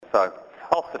so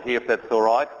I'll sit here if that's all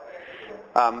right.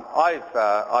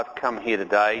 I've come here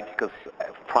today because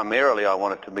primarily I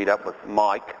wanted to meet up with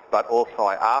Mike, but also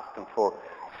I asked him for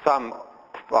some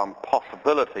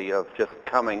possibility of just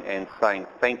coming and saying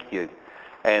thank you.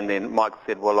 And then Mike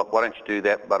said, well, look, why don't you do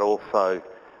that, but also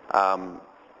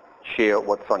share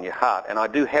what's on your heart. And I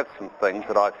do have some things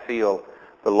that I feel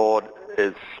the Lord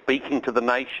is speaking to the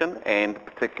nation and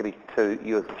particularly to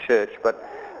you as a church. But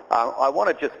I want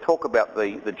to just talk about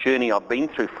the journey I've been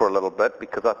through for a little bit,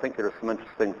 because I think there are some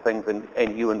interesting things,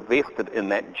 and you invested in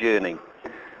that journey.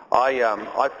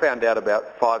 I found out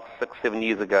about 5, 6, 7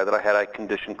 years ago that I had a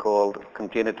condition called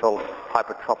congenital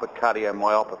hypertrophic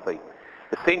cardiomyopathy.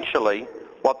 Essentially,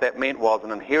 what that meant was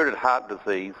an inherited heart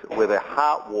disease where the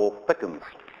heart wall thickens.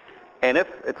 And if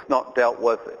it's not dealt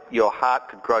with, your heart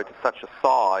could grow to such a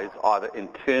size, either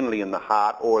internally in the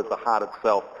heart or as the heart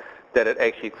itself, that it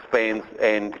actually expands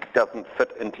and doesn't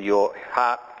fit into your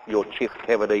heart, your chest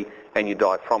cavity, and you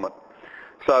die from it.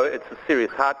 So it's a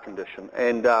serious heart condition.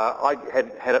 And I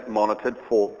had it monitored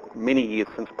for many years,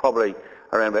 since probably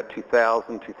around about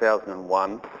 2000,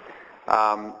 2001.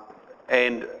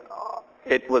 And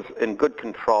it was in good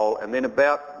control. And then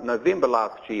about November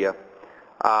last year,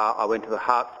 I went to the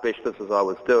heart specialist, as I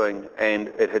was doing, and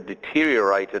it had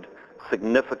deteriorated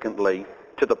significantly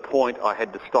to the point I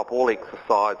had to stop all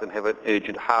exercise and have an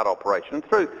urgent heart operation. And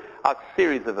through a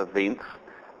series of events,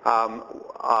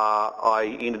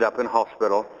 I ended up in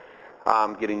hospital,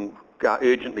 getting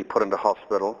urgently put into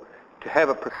hospital to have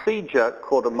a procedure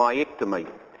called a myectomy,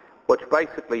 which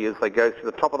basically is they go through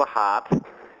the top of the heart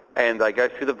and they go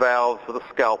through the valves with a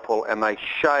scalpel and they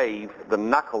shave the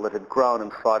knuckle that had grown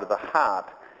inside of the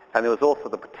heart. And there was also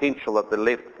the potential that the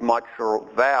left mitral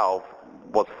valve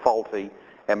was faulty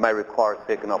and may require a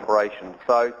second operation.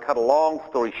 So, cut a long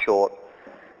story short,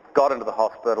 got into the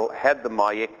hospital, had the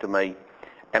myectomy,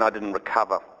 and I didn't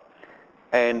recover.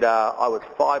 And I was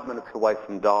 5 minutes away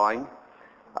from dying.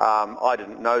 I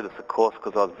didn't know this, of course,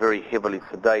 because I was very heavily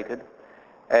sedated.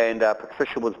 And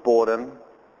Patricia was brought in,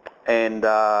 and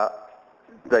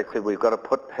they said, we've got to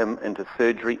put him into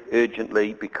surgery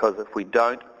urgently, because if we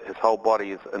don't, his whole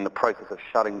body is in the process of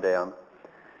shutting down.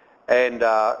 And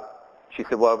she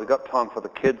said, well, we've got time for the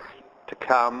kids to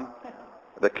come.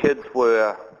 The kids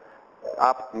were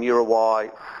up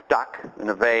Muriwai, stuck in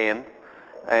a van,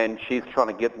 and she's trying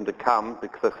to get them to come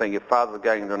because they're saying your father's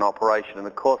going into an operation. And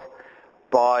of course,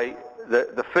 by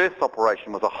the first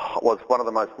operation was one of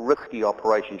the most risky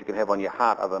operations you can have on your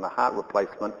heart, other than a heart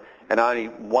replacement, and only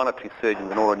 1 or 2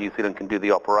 surgeons in all of New Zealand can do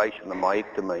the operation, the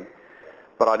myectomy.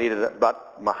 But I needed it.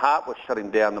 But my heart was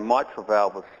shutting down. The mitral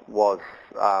valve was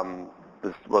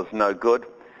no good,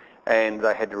 and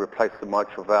they had to replace the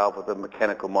mitral valve with a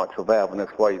mechanical mitral valve, and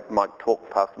that's why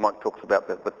Pastor Mike talks about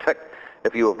the tick.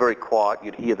 If you were very quiet,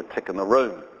 you'd hear the tick in the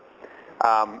room.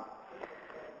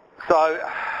 So,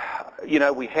 you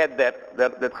know, we had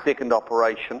that second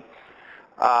operation,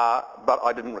 but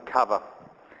I didn't recover,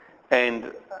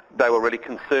 and they were really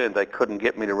concerned. They couldn't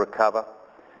get me to recover,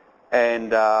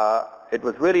 and it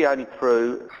was really only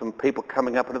through some people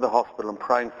coming up into the hospital and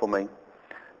praying for me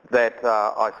that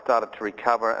I started to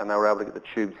recover, and they were able to get the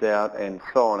tubes out and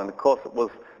so on. And of course, it was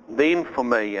then for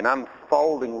me an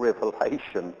unfolding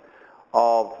revelation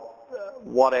of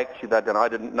what actually they'd done. I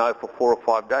didn't know for 4 or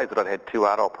 5 days that I'd had 2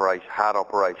 heart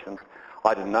operations.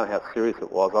 I didn't know how serious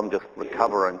it was. I'm just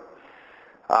recovering.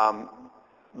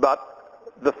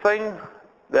 But the thing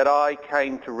that I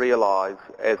came to realize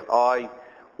as I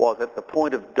was at the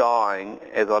point of dying,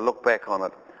 as I look back on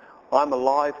it, I'm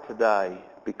alive today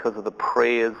because of the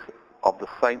prayers of the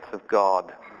saints of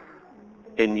God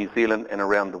in New Zealand and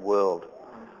around the world.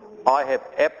 I have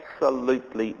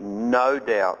absolutely no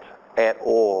doubt at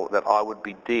all that I would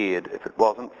be dead if it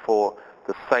wasn't for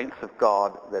the saints of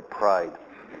God that prayed.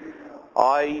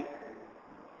 I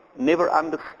never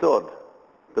understood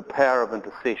the power of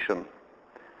intercession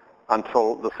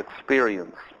until this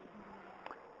experience,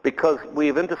 because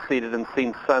we've interceded and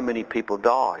seen so many people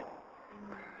die.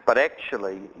 But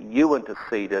actually, you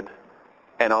interceded,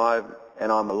 and I'm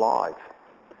alive.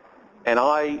 And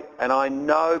I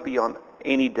know beyond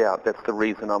any doubt that's the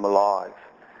reason I'm alive.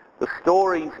 The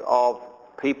stories of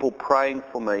people praying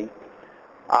for me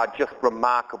are just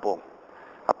remarkable.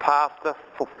 A pastor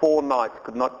for 4 nights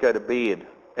could not go to bed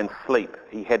and sleep.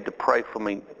 He had to pray for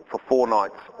me for 4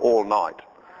 nights, all night.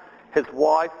 His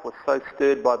wife was so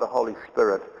stirred by the Holy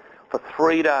Spirit. For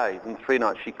 3 days and 3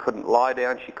 nights she couldn't lie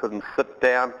down, she couldn't sit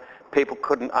down. People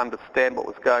couldn't understand what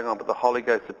was going on, but the Holy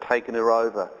Ghost had taken her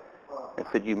over and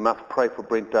said, you must pray for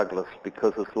Brent Douglas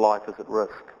because his life is at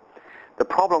risk. The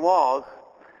problem was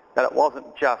that it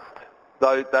wasn't just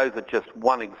those are just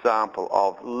one example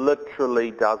of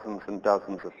literally dozens and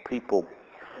dozens of people.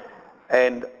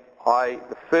 And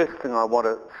the first thing I want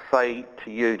to say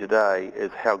to you today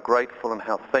is how grateful and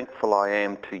how thankful I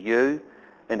am to you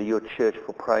and to your church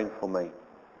for praying for me.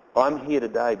 I'm here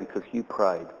today because you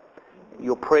prayed.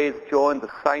 Your prayers joined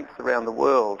the saints around the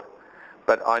world,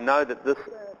 but I know that this,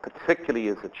 particularly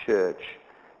as a church,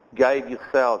 gave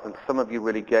yourselves, and some of you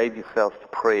really gave yourselves to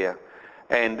prayer,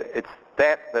 and it's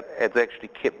that has actually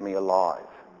kept me alive.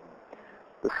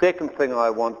 The second thing I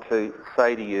want to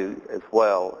say to you as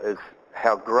well is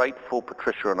how grateful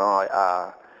Patricia and I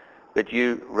are that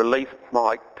you released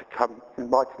Mike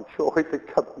and Joy to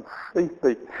come and see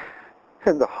me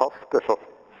in the hospital.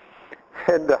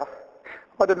 And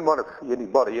I didn't want to see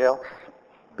anybody else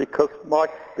because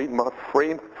Mike's been my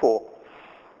friend for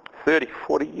 30,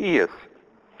 40 years.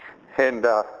 And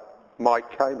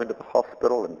Mike came into the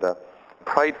hospital and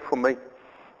prayed for me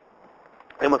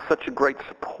and was such a great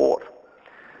support.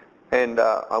 And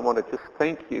I want to just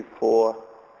thank you for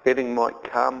letting Mike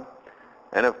come.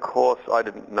 And of course, I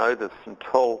didn't know this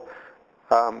until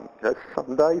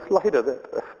some days later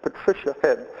that Patricia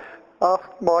had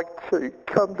asked Mike to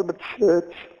come to the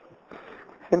church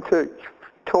and to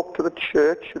talk to the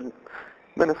church and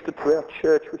minister to our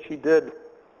church, which he did.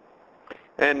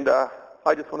 And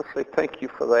I just want to say thank you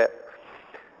for that,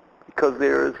 because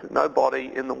there is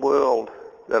nobody in the world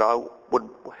that I would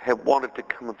have wanted to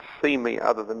come and see me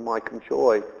other than Mike and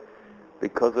Joy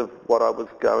because of what I was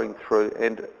going through.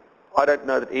 And I don't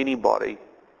know that anybody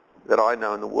that I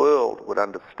know in the world would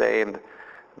understand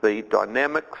the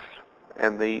dynamics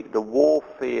and the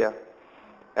warfare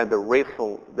and the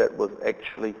wrestle that was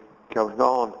actually going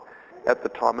on at the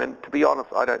time. And to be honest,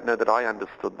 I don't know that I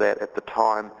understood that at the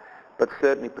time, but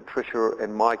certainly Patricia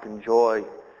and Mike and Joy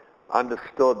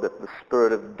understood that the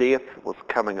spirit of death was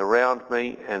coming around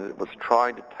me and it was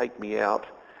trying to take me out,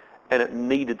 and it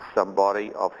needed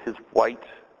somebody of his weight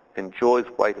and Joy's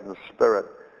weight in the spirit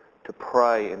to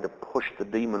pray and to push the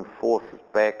demon forces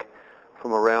back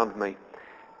from around me.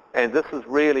 And this is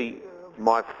really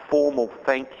my formal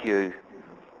thank you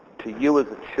to you as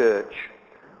a church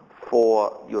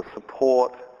for your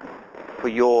support, for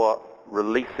your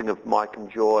releasing of Mike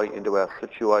and Joy into our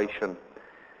situation.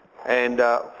 And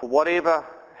for whatever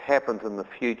happens in the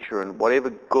future and whatever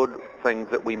good things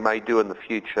that we may do in the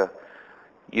future,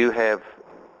 you have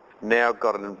now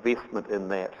got an investment in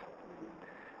that.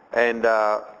 And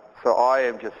so I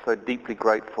am just so deeply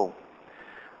grateful.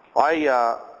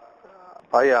 I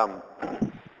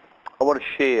want to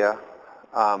share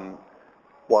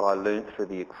what I learned through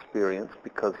the experience,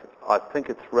 because I think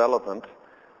it's relevant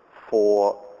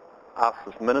for us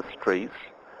as ministries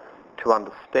to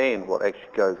understand what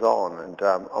actually goes on. And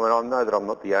I know that I'm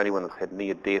not the only one that's had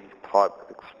near-death type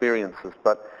experiences,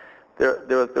 but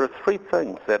there are three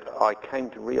things that I came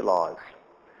to realize.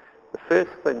 The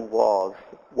first thing was,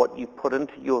 what you put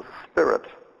into your spirit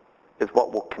is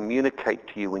what will communicate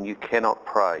to you when you cannot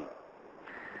pray.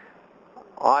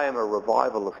 I am a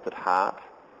revivalist at heart,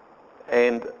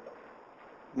 and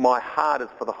my heart is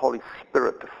for the Holy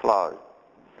Spirit to flow.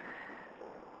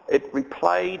 It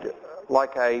replayed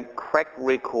like a cracked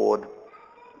record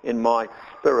in my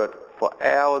spirit for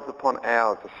hours upon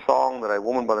hours, a song that a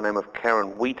woman by the name of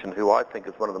Karen Wheaton, who I think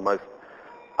is one of the most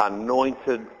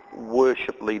anointed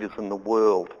worship leaders in the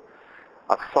world,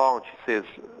 a song, she says,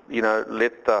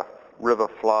 let the river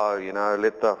flow,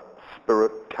 let the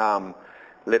Spirit come,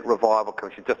 let revival come.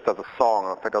 She just does a song.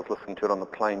 In fact, I was listening to it on the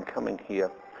plane coming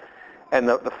here. And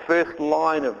the first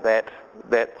line of that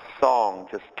song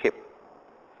just kept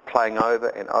playing over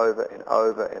and over and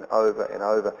over and over and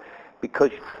over,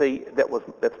 because you see,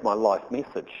 that's my life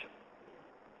message.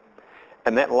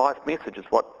 And that life message is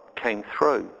what came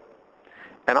through.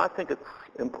 And I think it's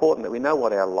important that we know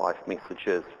what our life message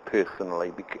is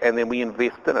personally, and then we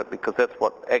invest in it, because that's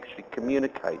what actually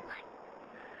communicates.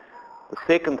 The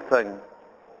second thing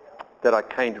that I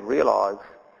came to realize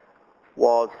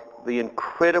was the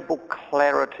incredible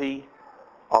clarity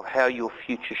of how your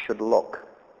future should look.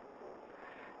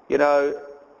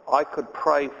 I could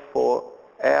pray for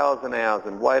hours and hours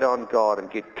and wait on God and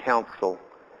get counsel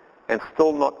and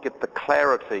still not get the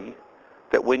clarity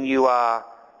that when you are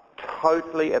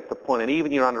totally at the point, and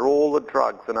even you're under all the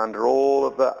drugs and under all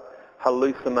of the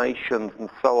hallucinations and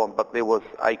so on, but there was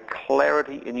a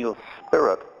clarity in your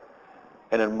spirit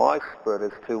and in my spirit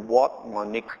as to what my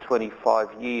next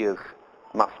 25 years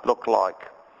must look like.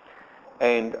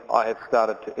 And I have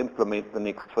started to implement the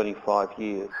next 25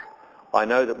 years. I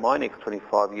know that my next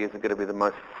 25 years are going to be the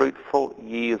most fruitful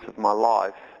years of my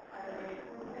life,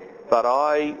 but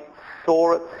I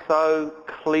saw it so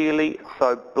clearly,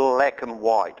 so black and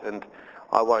white, and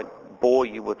I won't bore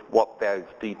you with what those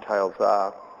details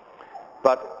are.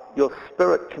 But your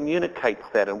spirit communicates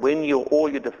that, and when all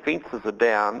your defences are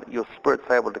down, your spirit's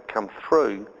able to come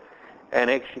through and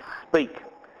actually speak.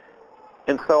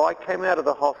 And so I came out of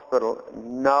the hospital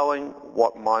knowing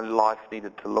what my life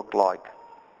needed to look like.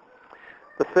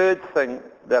 The third thing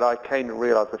that I came to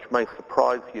realise, which may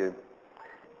surprise you,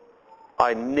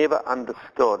 I never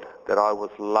understood that I was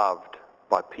loved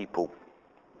by people.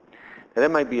 Now,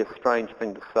 that may be a strange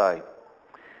thing to say,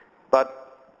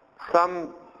 but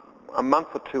a month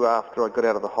or two after I got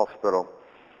out of the hospital,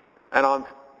 and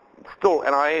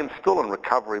I am still in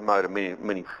recovery mode in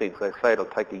many sense. They say it'll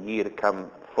take a year to come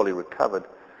fully recovered.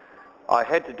 I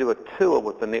had to do a tour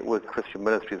with the Network Christian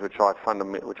Ministries, which I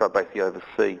basically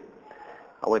oversee.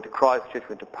 I went to Christchurch,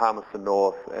 went to Palmerston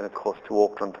North, and of course to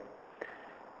Auckland.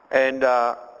 And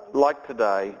like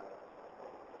today,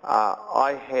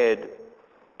 I had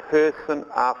person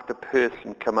after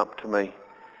person come up to me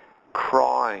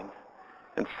crying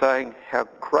and saying how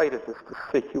great it is to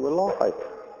see you alive.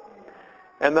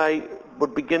 And they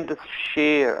would begin to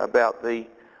share about the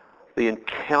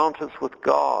encounters with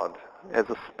God as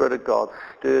the Spirit of God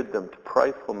stirred them to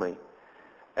pray for me.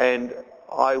 And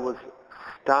I was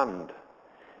stunned,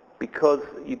 because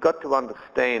you've got to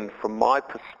understand from my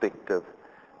perspective,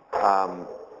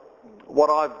 what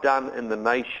I've done in the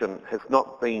nation has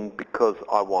not been because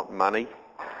I want money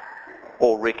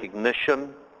or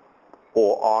recognition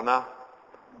or honour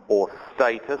or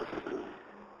status.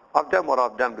 I've done what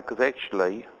I've done because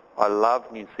actually I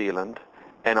love New Zealand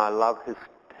and I love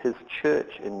his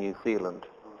church in New Zealand.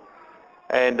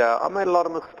 And I made a lot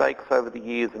of mistakes over the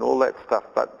years and all that stuff,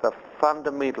 but the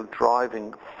fundamental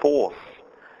driving force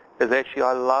is actually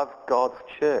I love God's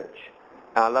church.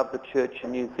 And I love the church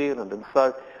in New Zealand. And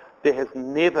so there has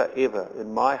never, ever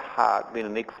in my heart been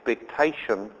an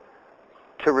expectation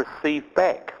to receive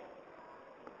back.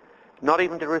 Not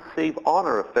even to receive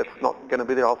honour, if that's not going to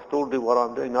be there. I'll still do what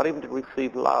I'm doing. Not even to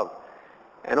receive love.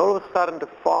 And all of a sudden to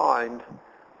find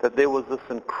that there was this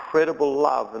incredible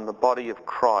love in the body of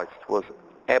Christ was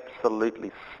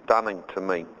absolutely stunning to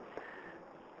me.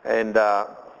 And I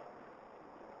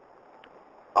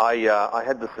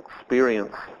had this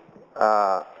experience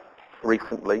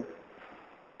recently.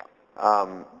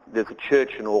 There's a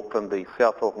church in Auckland, the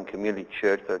South Auckland Community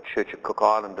Church, the Church of Cook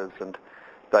Islanders, and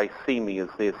they see me as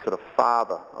their sort of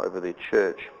father over their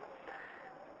church.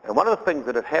 And one of the things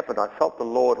that had happened, I felt the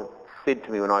Lord had said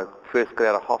to me when I first got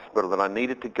out of hospital that I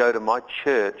needed to go to my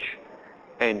church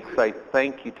and say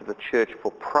thank you to the church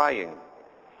for praying.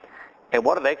 And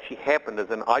what had actually happened is,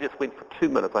 and I just went for 2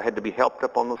 minutes, I had to be helped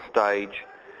up on the stage,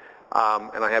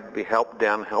 and I had to be helped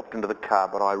down, helped into the car,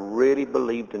 but I really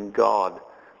believed in God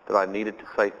that I needed to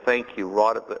say thank you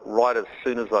right as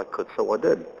soon as I could, so I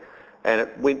did. And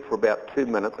it went for about 2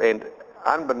 minutes, and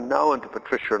unbeknown to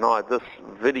Patricia and I, this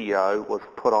video was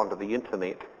put onto the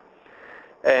internet.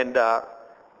 And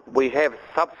we have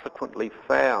subsequently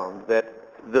found that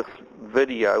this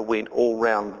video went all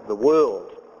around the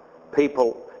world.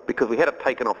 People, because we had it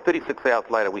taken off, 36 hours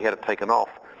later we had it taken off,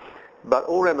 but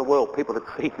all around the world people had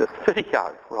seen this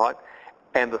video, right?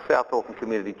 And the South Auckland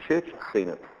Community Church had seen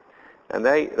it. And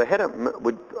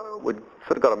we'd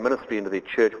sort of got a ministry into their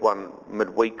church one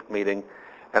midweek meeting,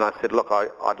 and I said, look,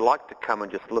 I'd like to come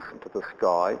and just listen to this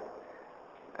guy.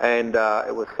 And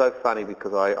it was so funny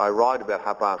because I arrived about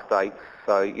 8:30,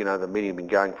 so, you know, the meeting had been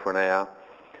going for an hour.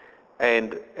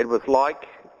 And it was like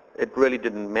it really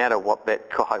didn't matter what that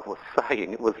guy was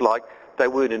saying. It was like they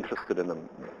weren't interested in him.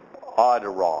 I'd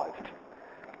arrived.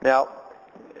 Now,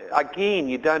 again,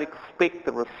 you don't expect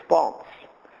the response.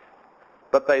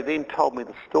 But they then told me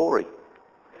the story.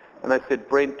 And they said,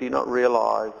 Brent, do you not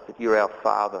realise that you're our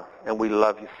Father and we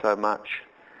love you so much?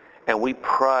 And we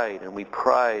prayed and we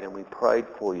prayed and we prayed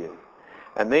for you.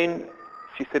 And then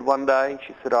she said one day,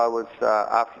 she said I was,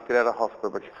 after you got out of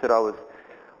hospital, but she said I was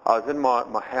in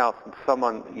my house and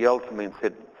someone yelled to me and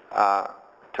said,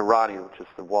 to Rani, which is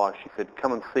the wife, she said,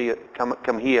 come and see it,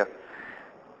 come here.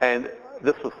 And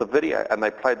this was the video, and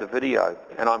they played the video.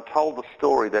 And I'm told the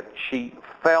story that she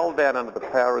fell down under the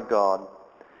power of God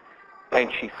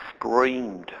and she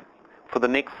screamed. For the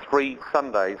next 3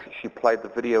 Sundays, she played the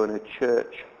video in her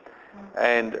church.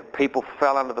 And people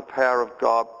fell under the power of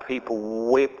God.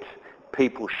 People wept.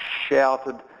 People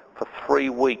shouted for 3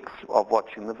 weeks of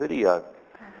watching the video.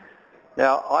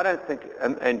 Now, I don't think,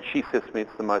 and she says to me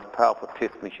it's the most powerful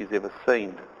testimony she's ever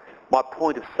seen. My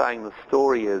point of saying the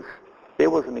story is, there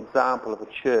was an example of a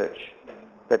church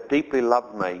that deeply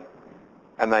loved me,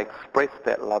 and they expressed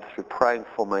that love through praying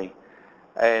for me.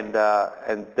 and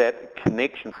that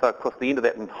connection. So of course the end of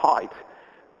that night,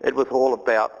 it was all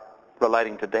about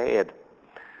relating to Dad.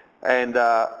 And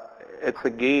it's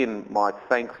again my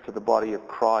thanks to the body of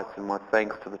Christ and my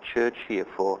thanks to the church here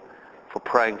for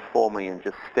praying for me and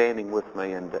just standing with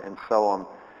me and so on.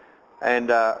 And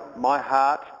my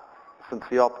heart, since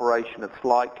the operation, it's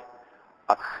like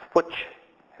a switch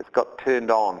has got turned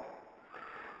on.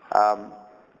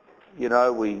 You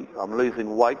know, I'm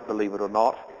losing weight, believe it or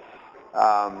not.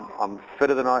 I'm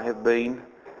fitter than I have been,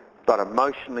 but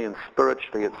emotionally and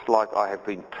spiritually it's like I have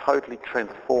been totally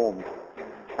transformed.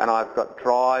 And I've got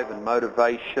drive and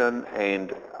motivation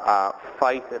and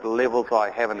faith at levels I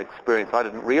haven't experienced. I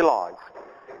didn't realize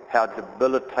how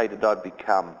debilitated I'd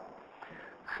become.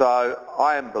 So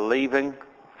I am believing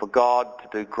for God to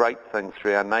do great things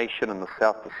through our nation and the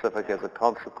South Pacific as a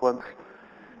consequence.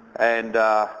 And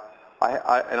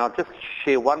I'll just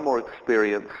share one more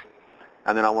experience,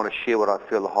 and then I want to share what I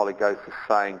feel the Holy Ghost is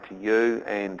saying to you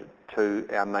and to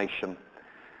our nation.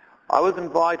 I was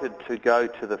invited to go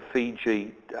to the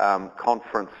Fiji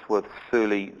conference with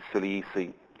Suli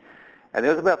Sulisi. And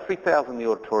there was about 3,000 in the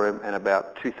auditorium and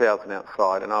about 2,000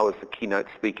 outside, and I was the keynote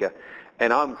speaker.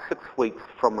 And I'm 6 weeks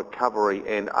from recovery,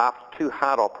 and after 2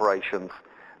 heart operations,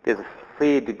 there's a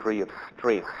fair degree of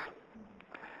stress.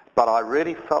 But I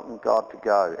really felt in God to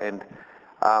go, and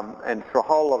for a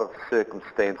whole lot of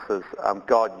circumstances,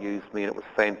 God used me, and it was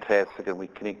fantastic, and we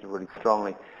connected really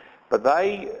strongly. But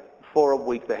for a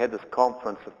week, they had this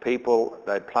conference of people.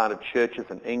 They'd planted churches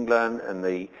in England and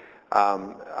the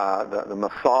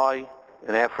Maasai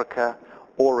in Africa,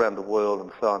 all around the world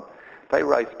and so on. They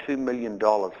raised $2 million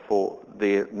for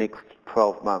their next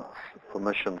 12 months for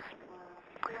missions.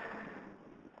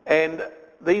 And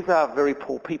these are very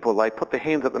poor people. They put their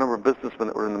hands up, the number of businessmen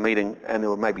that were in the meeting, and there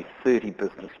were maybe 30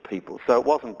 business people. So it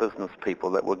wasn't business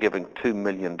people that were giving $2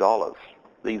 million.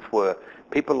 These were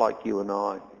people like you and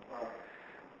I.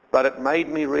 But it made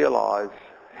me realize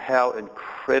how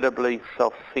incredibly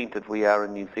self-centered we are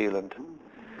in New Zealand,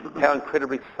 how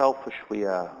incredibly selfish we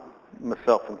are,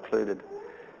 myself included,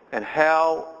 and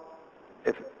how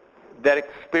if that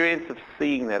experience of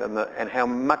seeing that and how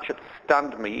much it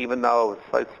stunned me, even though I was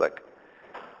so sick,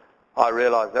 I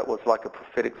realized that was like a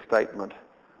prophetic statement.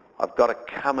 I've got to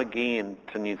come again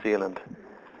to New Zealand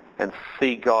and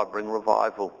see God bring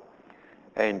revival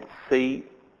and see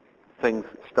things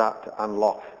start to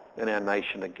unlock in our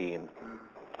nation again.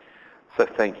 So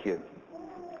thank you.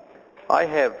 I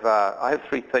have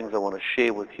 3 things I want to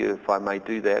share with you, if I may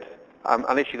do that.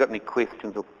 Unless you've got any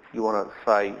questions or you want to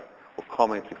say or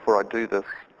comment before I do this.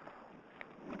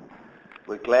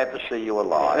 We're glad to see you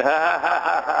alive.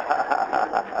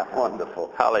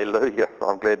 Wonderful. Hallelujah.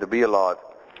 I'm glad to be alive.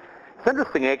 It's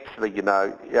interesting, actually, you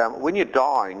know, when you're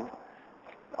dying,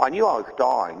 I knew I was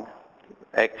dying,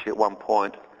 actually, at one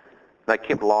point. They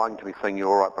kept lying to me, saying you're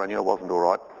all right, but I knew I wasn't all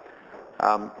right.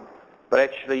 But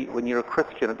actually, when you're a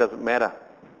Christian, it doesn't matter,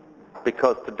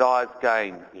 because to die is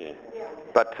gain,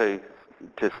 but to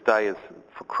stay is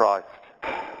for Christ.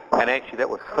 And actually, that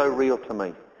was so real to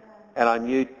me. And I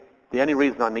knew the only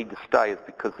reason I need to stay is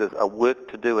because there's a work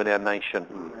to do in our nation,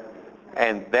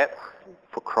 and that's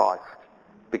for Christ,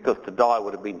 because to die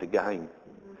would have been to gain.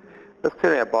 Let's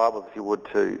turn our Bibles, if you would,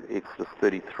 to Exodus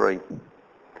 33.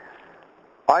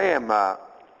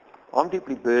 I'm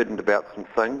deeply burdened about some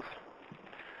things.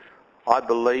 I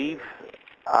believe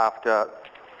after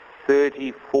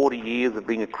 30, 40 years of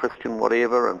being a Christian,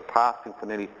 whatever, and fasting for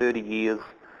nearly 30 years,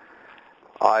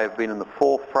 I have been in the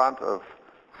forefront of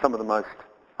some of the most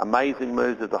amazing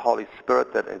moves of the Holy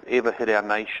Spirit that has ever hit our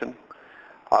nation.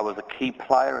 I was a key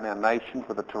player in our nation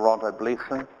for the Toronto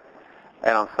Blessing,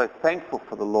 and I'm so thankful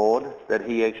for the Lord that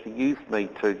He actually used me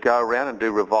to go around and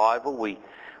do revival.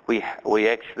 We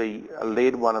actually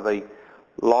led one of the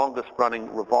longest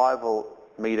running revival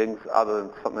meetings, other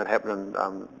than something that happened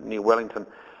near Wellington,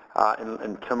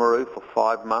 in Timaru for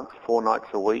 5 months, 4 nights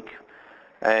a week.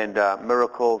 And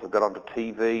miracles have got onto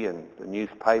TV and the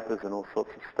newspapers and all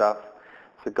sorts of stuff.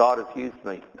 So God has used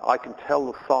me. I can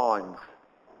tell the signs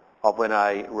of when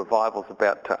a revival's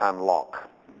about to unlock.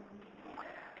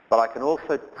 But I can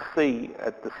also see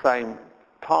at the same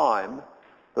time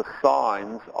the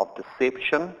signs of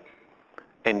deception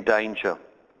and danger.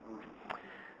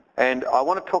 And I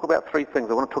want to talk about 3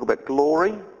 things. I want to talk about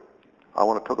glory, I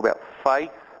want to talk about faith,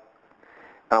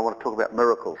 and I want to talk about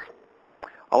miracles.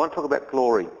 I want to talk about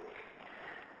glory.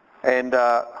 And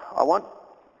I want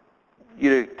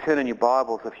you to turn in your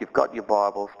Bibles, if you've got your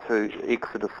Bibles, to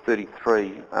Exodus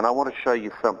 33. And I want to show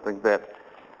you something that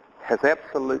has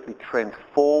absolutely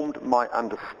transformed my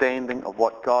understanding of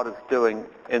what God is doing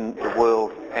in the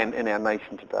world and in our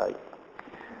nation today.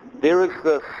 There is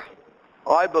this,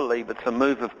 I believe it's a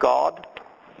move of God,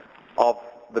 of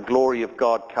the glory of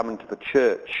God coming to the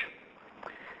church.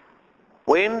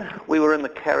 When we were in the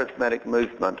charismatic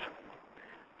movement,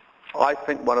 I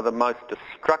think one of the most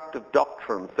destructive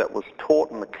doctrines that was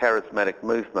taught in the charismatic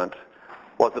movement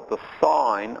was that the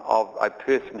sign of a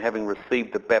person having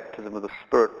received the baptism of the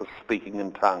Spirit was speaking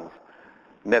in tongues.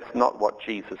 And that's not what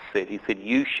Jesus said. He said,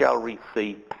 you shall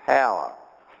receive power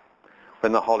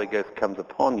when the Holy Ghost comes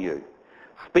upon you.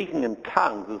 Speaking in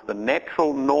tongues is the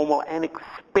natural, normal, and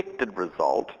expected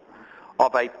result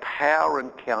of a power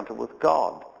encounter with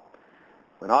God.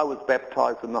 When I was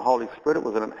baptized in the Holy Spirit, it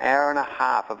was an hour and a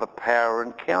half of a power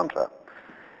encounter,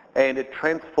 and it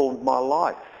transformed my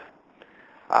life.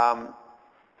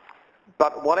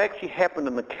 But what actually happened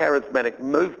in the charismatic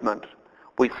movement,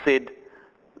 we said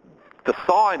the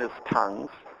sign is tongues,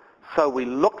 so we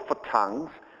looked for tongues.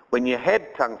 When you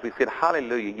had tongues, we said,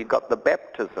 hallelujah, you got the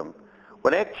baptism.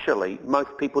 When actually,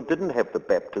 most people didn't have the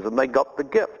baptism, they got the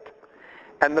gift.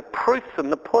 And the proof's in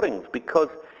the puddings, because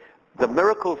the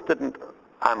miracles didn't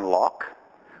unlock,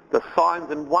 the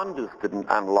signs and wonders didn't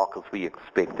unlock as we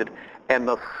expected, and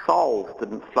the souls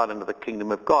didn't flood into the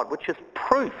kingdom of God, which is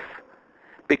proof,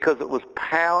 because it was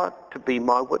power to be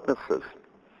my witnesses.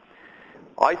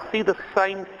 I see the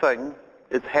same thing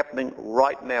is happening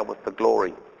right now with the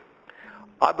glory.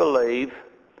 I believe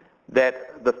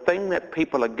that the thing that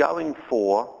people are going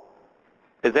for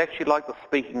is actually like the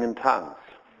speaking in tongues.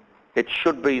 It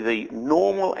should be the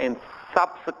normal and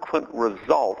subsequent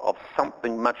result of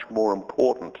something much more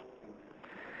important.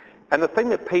 And the thing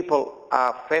that people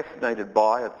are fascinated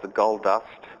by, it's the gold dust,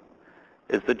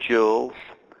 is the jewels,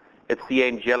 it's the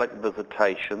angelic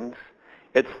visitations,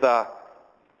 it's the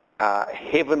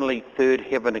heavenly third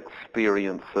heaven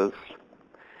experiences,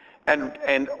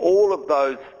 and all of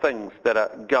those things that are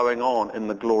going on in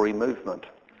the glory movement.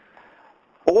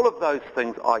 All of those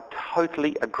things I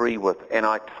totally agree with and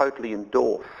I totally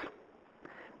endorse,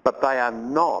 but they are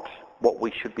not what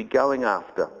we should be going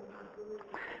after.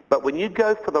 But when you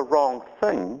go for the wrong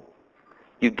thing,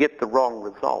 you get the wrong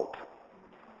result.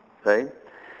 See?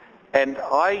 And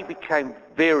I became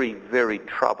very, very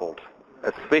troubled,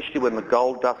 especially when the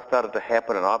gold dust started to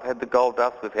happen. And I've had the gold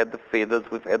dust, we've had the feathers,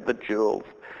 we've had the jewels,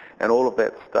 and all of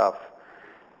that stuff.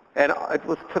 And it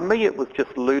was, to me, it was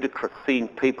just ludicrous seeing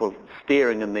people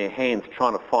staring in their hands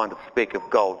trying to find a speck of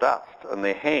gold dust in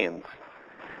their hands.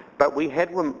 But we had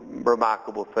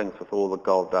remarkable things with all the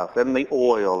gold dust and the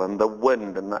oil and the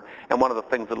wind. And one of the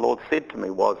things the Lord said to me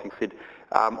was, he said,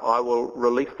 I will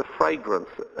release the fragrance,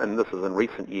 and this is in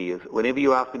recent years. Whenever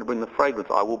you ask me to bring the fragrance,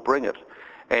 I will bring it.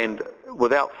 And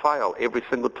without fail, every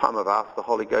single time I've asked the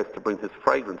Holy Ghost to bring his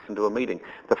fragrance into a meeting,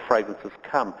 the fragrance has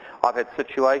come. I've had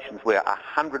situations where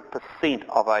 100%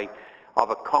 of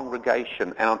a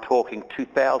congregation, and I'm talking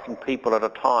 2,000 people at a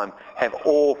time, have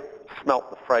all smelt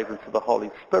the fragrance of the Holy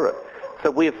Spirit.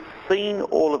 So we have seen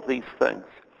all of these things.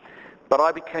 But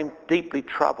I became deeply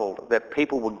troubled that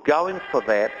people were going for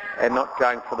that and not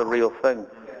going for the real thing.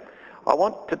 I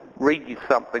want to read you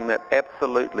something that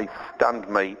absolutely stunned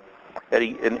me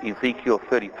in Ezekiel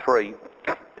 33.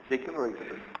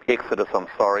 Exodus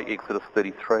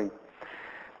 33,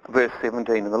 verse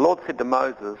 17. And the Lord said to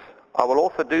Moses, I will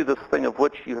also do this thing of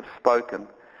which you have spoken,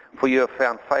 for you have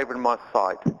found favor in my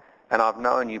sight, and I've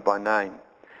known you by name.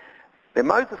 Then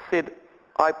Moses said,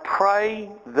 I pray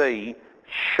thee,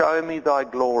 show me thy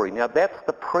glory. Now that's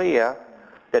the prayer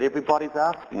that everybody's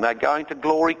asking. They're going to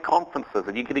glory conferences,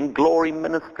 and you're getting glory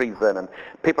ministries in, and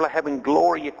people are having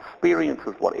glory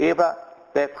experiences. Whatever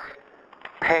that's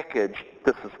packaged,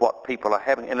 this is what people are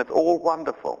having, and it's all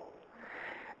wonderful.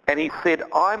 And he said,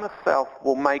 I myself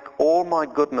will make all my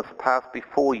goodness pass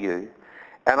before you,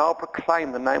 and I'll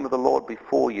proclaim the name of the Lord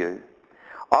before you.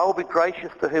 I will be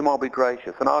gracious to whom I'll be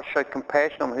gracious, and I'll show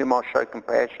compassion on whom I'll show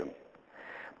compassion.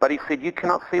 But he said, you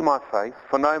cannot see my face,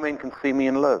 for no man can see me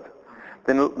and live.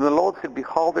 Then the Lord said,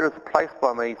 behold, there is a place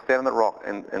by me, stand on the rock,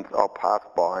 and I'll pass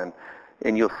by,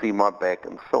 and you'll see my back,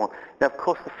 and so on. Now, of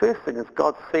course, the first thing is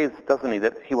God says, doesn't he,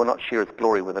 that he will not share his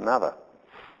glory with another.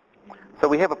 So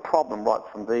we have a problem right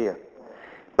from there.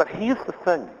 But here's the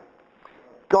thing.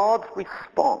 God's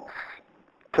response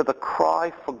to the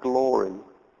cry for glory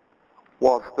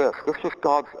was this. This was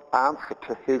God's answer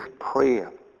to his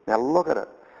prayer. Now look at it.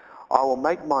 I will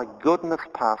make my goodness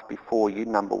pass before you,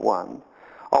 number one.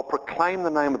 I'll proclaim the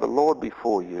name of the Lord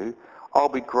before you. I'll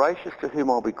be gracious to whom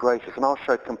I'll be gracious, and I'll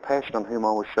show compassion on whom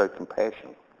I will show compassion.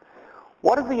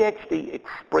 What is he actually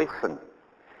expressing?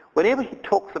 Whenever he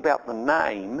talks about the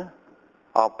name,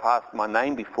 I'll pass my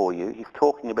name before you, he's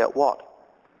talking about what?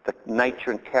 The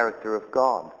nature and character of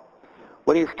God.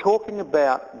 When he's talking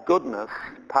about goodness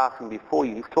passing before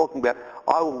you, he's talking about,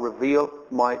 I will reveal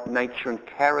my nature and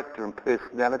character and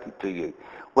personality to you.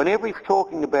 Whenever he's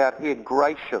talking about here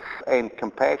gracious and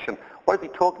compassion, what is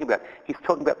he talking about? He's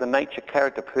talking about the nature,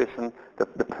 character,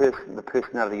 the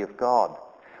personality of God.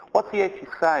 What's he actually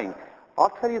saying? I'll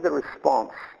tell you the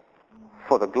response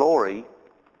for the glory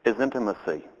is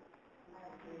intimacy.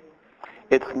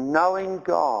 It's knowing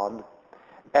God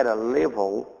at a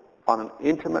level on an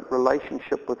intimate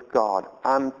relationship with God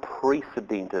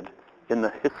unprecedented in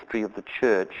the history of the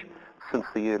church since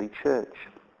the early church.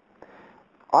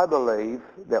 I believe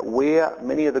that where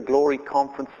many of the glory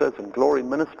conferences and glory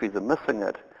ministries are missing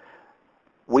it,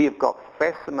 we have got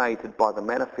fascinated by the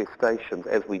manifestations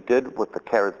as we did with the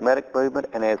charismatic movement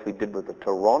and as we did with the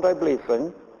Toronto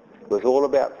blessing. It was all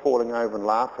about falling over and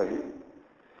laughing.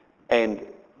 And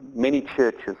many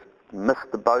churches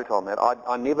missed the boat on that.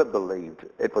 I never believed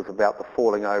it was about the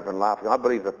falling over and laughing. I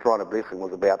believe the Toronto blessing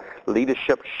was about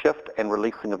leadership shift and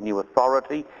releasing of new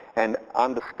authority and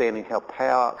understanding how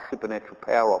power, supernatural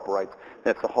power operates.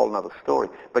 That's a whole other story.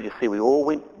 But you see, we all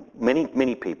went,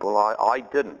 many people, I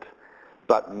didn't,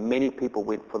 but many people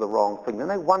went for the wrong thing. And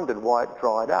they wondered why it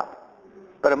dried up.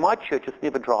 But in my church, it's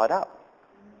never dried up.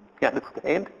 You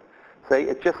understand? See,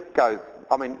 it just goes.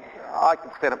 I mean, I can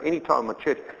stand up any time in my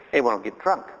church, everyone will get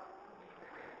drunk.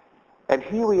 And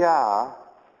here we are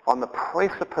on the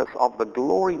precipice of the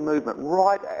glory movement,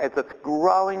 right as it's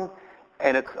growing,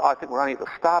 and I think we're only at the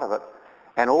start of it,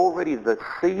 and already the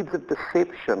seeds of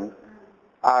deception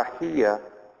are here,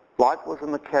 like was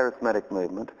in the charismatic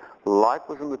movement, like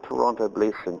was in the Toronto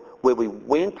blessing, where we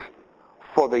went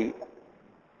for the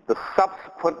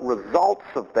subsequent results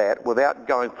of that without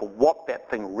going for what that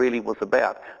thing really was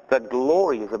about. The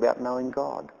glory is about knowing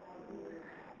God.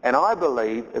 And I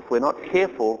believe if we're not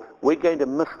careful, we're going to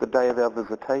miss the day of our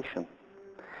visitation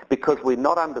because we're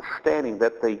not understanding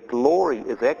that the glory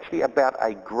is actually about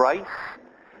a grace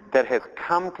that has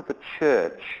come to the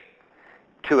church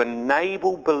to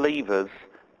enable believers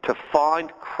to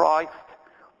find Christ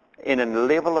in a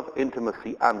level of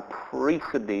intimacy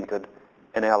unprecedented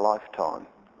in our lifetime.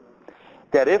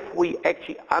 That if we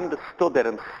actually understood that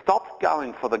and stopped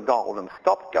going for the gold and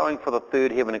stopped going for the third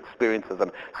heaven experiences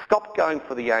and stopped going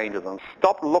for the angels and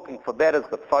stopped looking for that as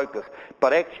the focus,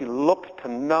 but actually looked to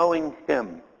knowing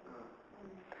him,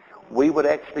 we would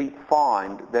actually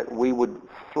find that we would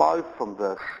flow from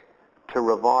this to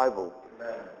revival.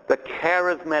 The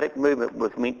charismatic movement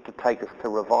was meant to take us to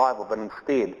revival, but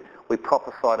instead we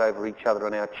prophesied over each other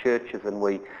in our churches and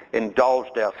we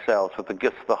indulged ourselves with the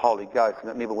gifts of the Holy Ghost, and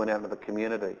it never went out into the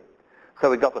community. So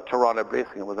we got the Toronto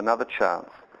blessing. It was another chance.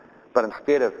 But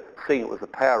instead of seeing it was the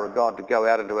power of God to go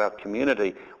out into our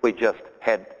community, we just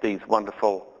had these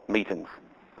wonderful meetings.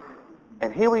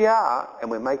 And here we are,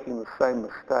 and we're making the same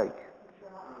mistake.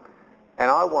 And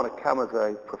I want to come as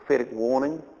a prophetic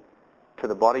warning to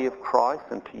the body of Christ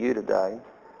and to you today.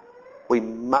 We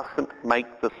mustn't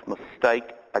make this mistake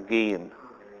again.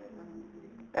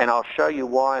 And I'll show you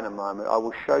why in a moment. I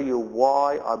will show you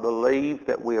why I believe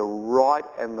that we are right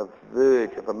on the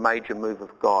verge of a major move of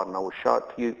God. And I will show it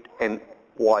to you and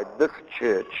why this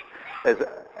church is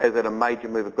at a major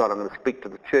move of God. I'm going to speak to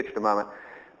the church in a moment.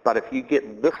 But if you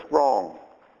get this wrong,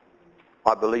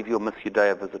 I believe you'll miss your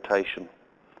day of visitation.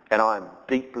 And I am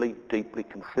deeply, deeply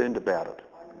concerned about it.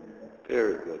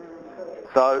 Very good.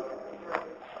 So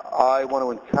I want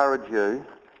to encourage you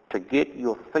to get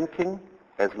your thinking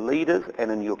as leaders and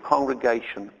in your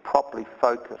congregation properly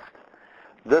focused.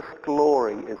 This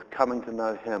glory is coming to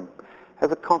know him.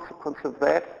 As a consequence of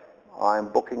that, I am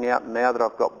booking out now that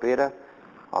I've got better.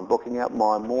 I'm booking out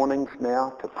my mornings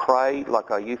now to pray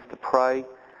like I used to pray.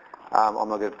 I'm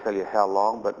not going to tell you how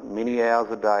long, but many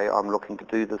hours a day I'm looking to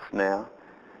do this now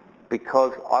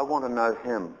because I want to know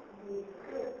him.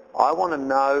 I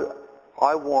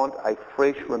want a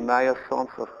fresh renaissance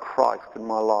of Christ in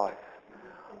my life.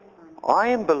 I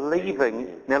am believing,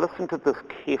 now listen to this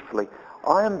carefully,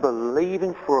 I am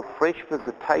believing for a fresh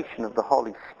visitation of the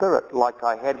Holy Spirit like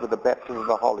I had with the baptism of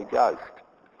the Holy Ghost.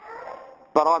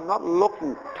 But I'm not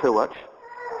looking to it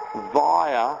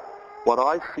via what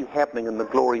I see happening in the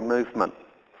glory movement.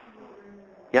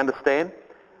 You understand?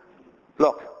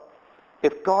 Look,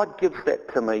 if God gives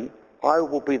that to me, I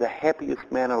will be the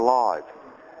happiest man alive.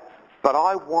 But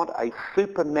I want a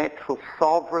supernatural,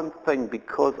 sovereign thing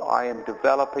because I am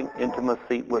developing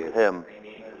intimacy with him.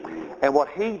 And what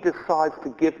he decides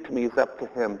to give to me is up to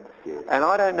him. And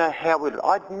I don't know how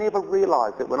I'd never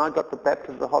realized that when I got the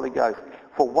baptism of the Holy Ghost,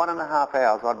 for 1.5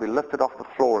 hours I'd be lifted off the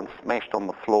floor and smashed on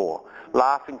the floor,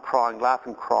 laughing, crying,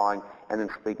 and then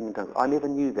speaking in tongues. I never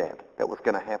knew that was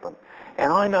going to happen.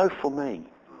 And I know for me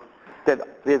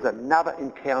that there's another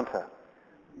encounter.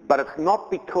 But it's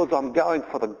not because I'm going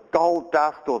for the gold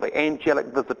dust or the angelic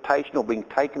visitation or being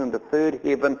taken into third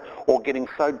heaven or getting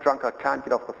so drunk I can't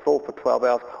get off the floor for 12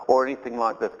 hours or anything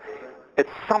like this. It's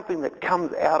something that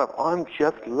comes out of I'm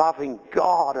just loving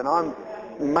God and I'm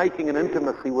making an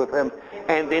intimacy with him,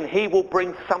 and then he will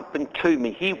bring something to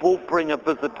me. He will bring a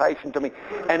visitation to me.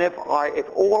 And if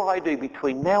all I do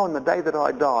between now and the day that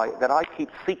I die, that I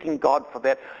keep seeking God for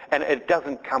that, and it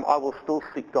doesn't come, I will still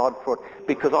seek God for it,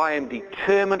 because I am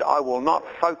determined I will not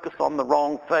focus on the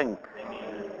wrong thing.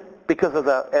 Because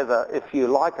if you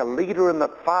like, a leader and the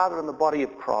father in the body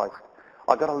of Christ,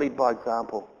 I've got to lead by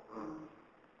example.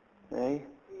 Okay?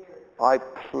 I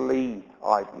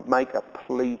make a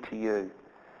plea to you.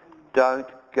 Don't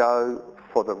go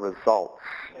for the results.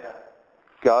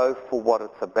 Go for what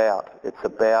it's about. It's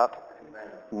about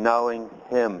knowing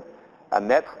him.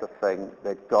 And that's the thing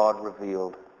that God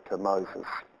revealed to Moses,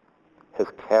 his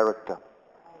character.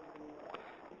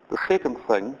 The second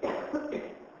thing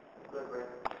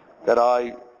that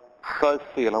I so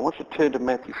feel, I want you to turn to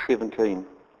Matthew 17.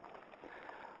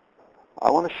 I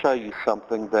want to show you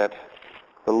something that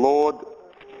the Lord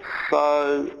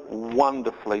so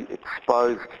wonderfully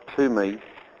exposed to me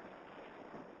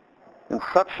in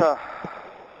such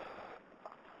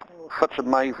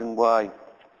amazing way.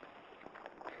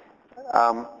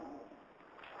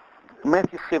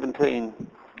 Matthew 17,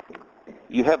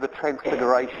 you have the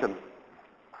transfiguration,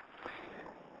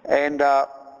 and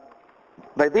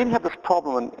they then have this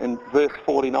problem in verse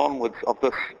 14 onwards of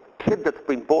this kid that's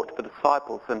been brought to the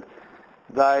disciples, and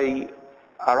they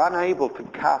are unable to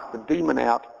cast the demon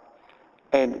out,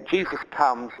 and Jesus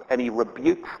comes and he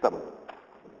rebukes them.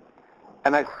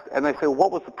 And they say, well,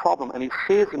 what was the problem? And he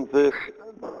says in verse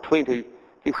 20,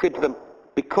 he said to them,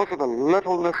 because of the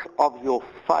littleness of your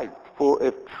faith, for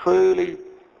if truly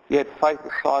you had faith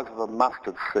the size of a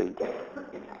mustard seed.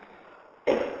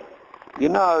 You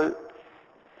know,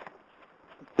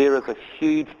 there is a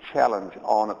huge challenge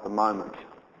on at the moment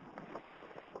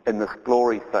in this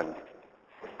glory thing.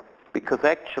 Because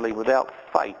actually, without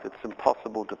faith, it's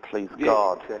impossible to please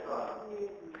God.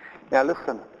 Now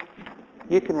listen,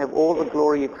 you can have all the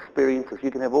glory experiences,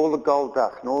 you can have all the gold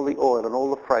dust and all the oil and all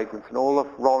the fragrance and all the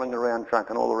rolling around drunk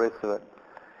and all the rest of it.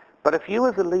 But if you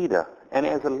as a leader and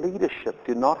as a leadership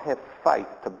do not have faith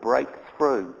to break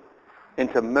through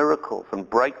into miracles and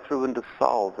break through into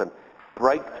souls and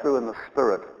break through in the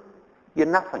Spirit, you're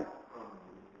nothing.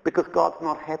 Because God's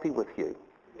not happy with you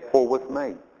or with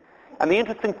me. And the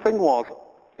interesting thing was,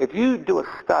 if you do a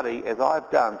study, as I've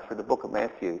done through the book of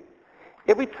Matthew,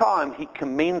 every time he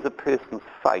commends a person's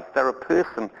faith, they're a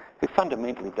person who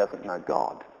fundamentally doesn't know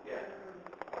God.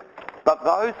 But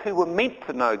those who were meant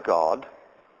to know God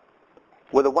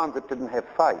were the ones that didn't have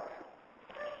faith.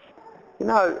 You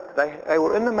know, they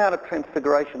were in the Mount of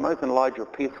Transfiguration. Moses and Elijah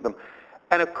appeared to them.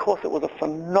 And of course it was a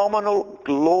phenomenal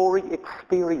glory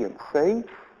experience, see?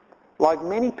 Like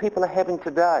many people are having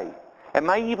today. And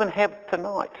may even have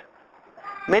tonight.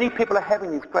 Many people are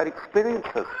having these great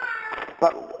experiences.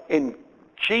 But in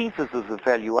Jesus'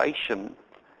 evaluation,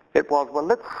 it was, well,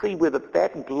 let's see whether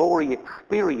that glory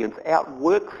experience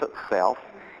outworks itself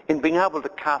in being able to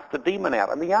cast the demon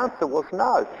out. And the answer was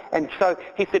no. And so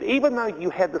he said, even though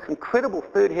you had this incredible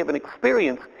third heaven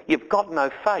experience, you've got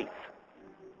no faith.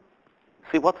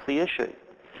 See, what's the issue?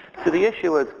 So the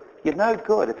issue is, you're no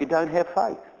good if you don't have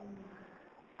faith.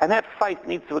 And that faith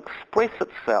needs to express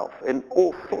itself in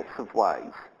all sorts of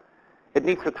ways. It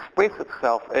needs to express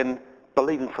itself in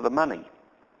believing for the money.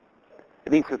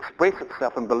 It needs to express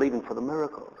itself in believing for the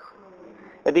miracles.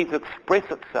 It needs to express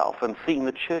itself in seeing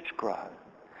the church grow.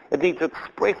 It needs to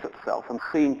express itself in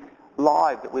seeing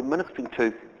lives that we're ministering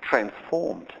to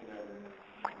transformed.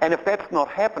 And if that's not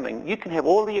happening, you can have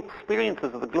all the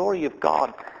experiences of the glory of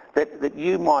God that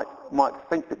you might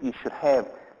think that you should have.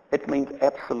 It means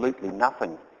absolutely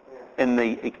nothing in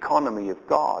the economy of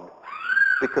God,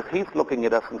 because he's looking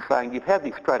at us and saying, you've had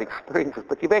these great experiences,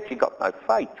 but you've actually got no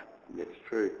faith. That's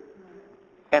true.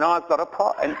 And I've got a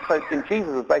problem. And so Jesus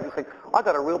is basically saying, I've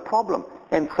got a real problem.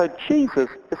 And so Jesus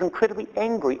is incredibly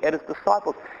angry at his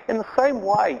disciples. In the same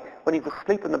way, when he's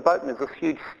asleep in the boat and there's this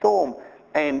huge storm,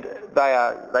 and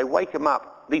they wake him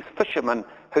up, these fishermen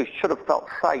who should have felt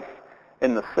safe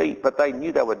in the sea, but they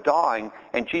knew they were dying,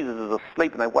 and Jesus is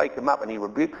asleep, and they wake him up, and he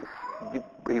rebukes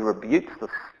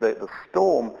the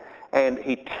storm, and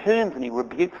he turns and he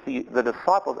rebukes the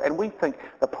disciples. And we think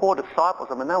the poor disciples,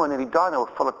 I mean, they were nearly dying, they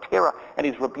were full of terror, and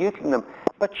he's rebuking them.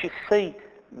 But you see,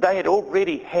 they had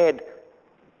already had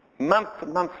months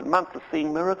and months and months of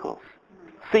seeing miracles,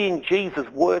 seeing Jesus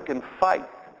work in faith.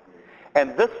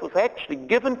 And this was actually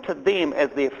given to them as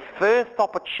their first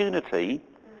opportunity,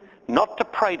 not to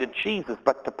pray to Jesus,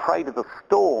 but to pray to the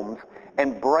storms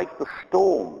and break the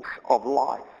storms of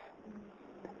life.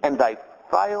 And they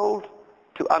failed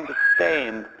to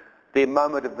understand their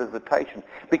moment of visitation,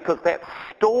 because that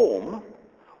storm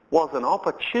was an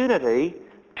opportunity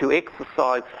to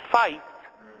exercise faith,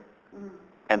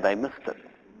 and they missed it.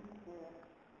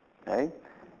 Okay?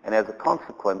 And as a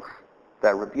consequence,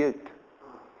 they're rebuked.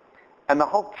 And the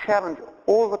whole challenge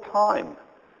all the time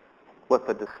with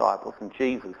the disciples and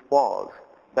Jesus was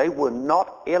they were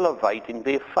not elevating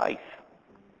their faith.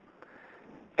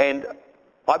 And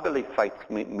I believe faith's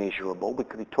measurable,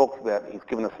 because he talks about, he's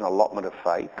given us an allotment of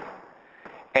faith,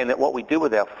 and that what we do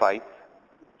with our faith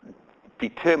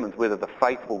determines whether the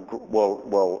faith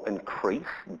will increase,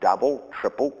 double,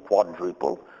 triple,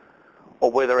 quadruple,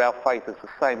 or whether our faith is the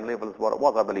same level as what it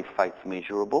was. I believe faith's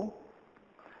measurable.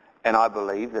 And I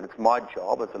believe that it's my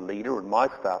job as a leader and my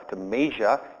staff to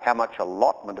measure how much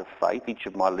allotment of faith each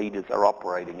of my leaders are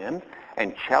operating in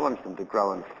and challenge them to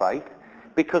grow in faith,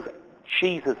 because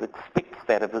Jesus expects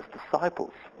that of his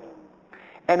disciples.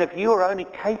 And if you are only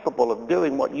capable of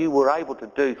doing what you were able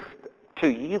to do 2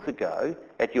 years ago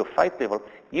at your faith level,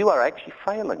 you are actually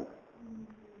failing.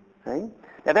 Okay?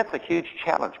 Now that's a huge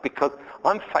challenge, because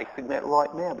I'm facing that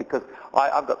right now, because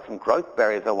I've got some growth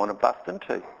barriers I want to bust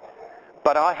into.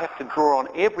 But I have to draw on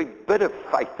every bit of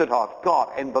faith that I've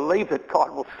got and believe that God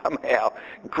will somehow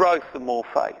grow some more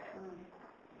faith.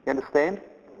 You understand?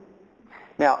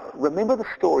 Now, remember the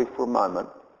story for a moment,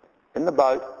 in the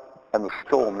boat and the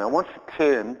storm. Now, I want you to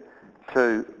turn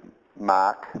to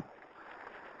Mark,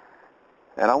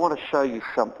 and I want to show you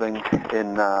something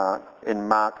in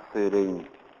Mark 13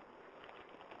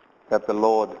 that the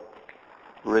Lord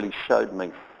really showed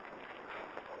me.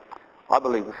 I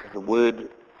believe this is a word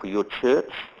for your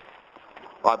church.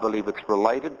 I believe it's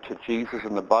related to Jesus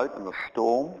in the boat and the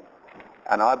storm.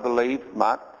 And I believe,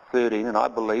 Mark 13, and I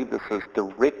believe this is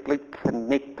directly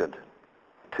connected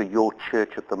to your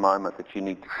church at the moment that you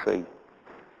need to see.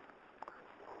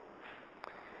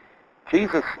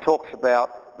 Jesus talks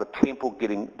about the temple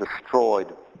getting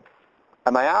destroyed.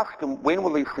 And they ask him, when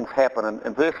will these things happen? And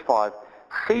in verse 5,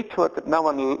 see to it that no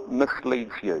one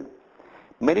misleads you.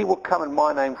 Many will come in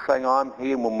my name saying, I'm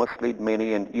he, and will mislead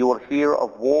many, and you will hear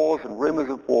of wars and rumors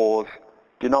of wars.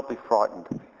 Do not be frightened.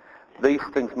 These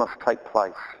things must take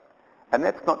place. And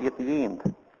that's not yet the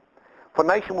end. For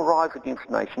nation will rise against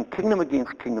nation, kingdom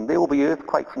against kingdom. There will be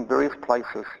earthquakes in various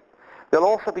places. There will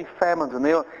also be famines,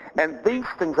 and these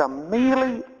things are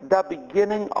merely the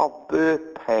beginning of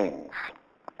birth pangs.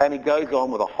 And he goes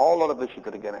on with a whole lot of issues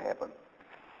that are going to happen.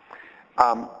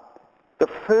 The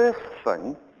first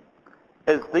thing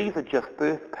is these are just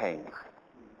birth pangs.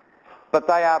 But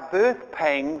they are birth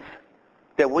pangs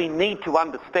that we need to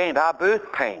understand are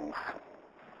birth pangs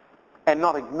and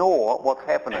not ignore what's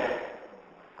happening.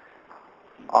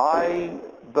 I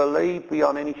believe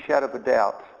beyond any shadow of a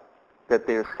doubt that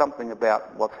there's something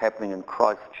about what's happening in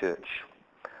Christchurch.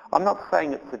 I'm not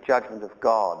saying it's the judgment of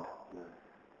God,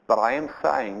 but I am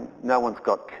saying no one's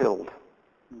got killed.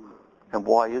 And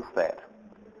why is that?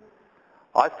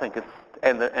 I think it's,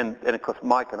 and of course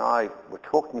Mike and I were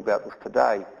talking about this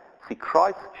today. See,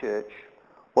 Christchurch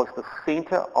was the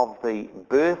centre of the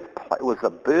birthplace, it was the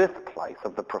birthplace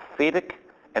of the prophetic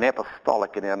and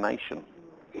apostolic in our nation.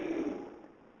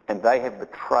 And they have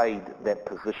betrayed that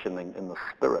positioning in the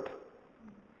spirit.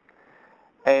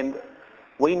 And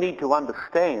we need to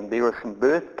understand there are some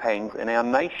birth pangs in our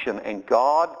nation, and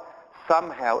God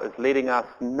somehow is letting us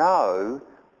know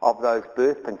of those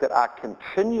birth pangs that are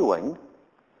continuing,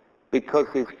 because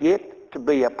there's yet to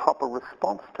be a proper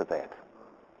response to that.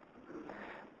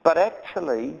 But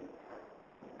actually,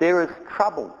 there is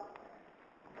trouble.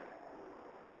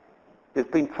 There's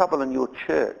been trouble in your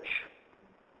church.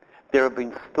 There have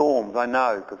been storms, I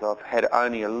know, because I've had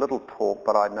only a little talk,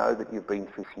 but I know that you've been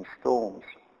through some storms.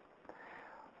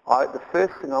 The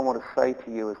first thing I want to say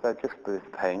to you is they're just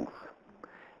birth pangs.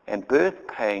 And birth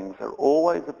pangs are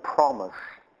always a promise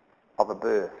of a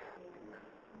birth.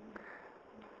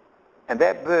 And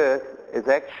that birth is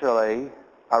actually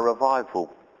a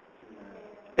revival.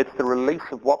 It's the release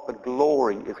of what the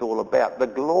glory is all about. The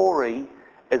glory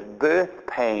is birth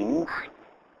pangs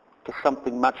to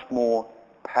something much more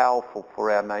powerful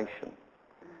for our nation.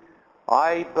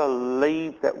 I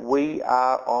believe that we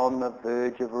are on the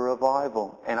verge of a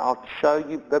revival, and I'll show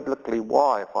you biblically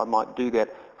why, if I might do that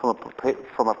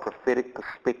from a prophetic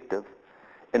perspective.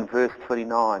 In verse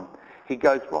 29, he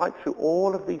goes right through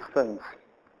all of these things,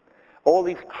 all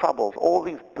these troubles, all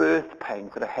these birth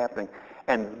pains that are happening,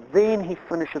 And then he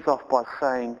finishes off by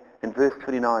saying in verse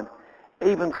 29,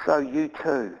 even so you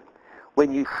too,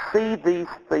 when you see these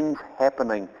things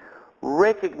happening,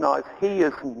 recognize he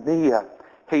is near.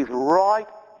 He's right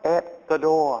at the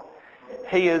door.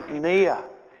 He is near.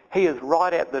 He is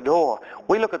right at the door.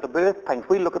 We look at the birth pains.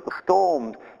 We look at the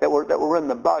storms that were in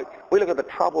the boat. We look at the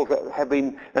troubles that have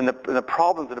been and the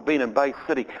problems that have been in Bay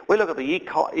City. We look at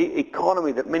the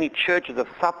economy that many churches have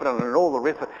suffered on and all the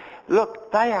rest of it.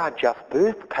 Look, they are just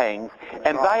birth pangs,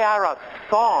 and they are a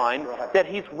sign that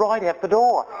he's right at the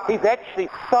door. He's actually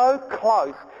so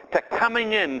close to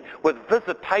coming in with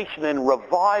visitation and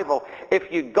revival.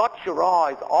 If you got your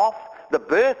eyes off the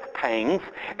birth pangs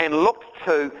and looked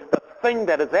to the thing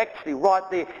that is actually right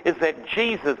there, is that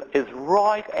Jesus is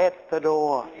right at the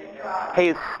door. He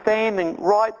is standing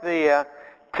right there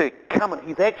to come in.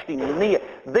 He's actually near.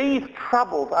 These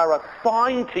troubles are a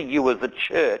sign to you as a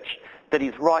church that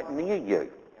he's right near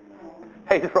you.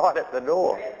 He's right at the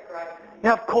door.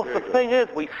 Now, of course, the thing is,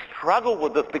 we struggle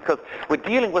with this because we're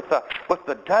dealing with the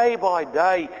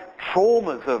day-by-day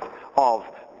traumas of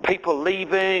people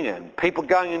leaving and people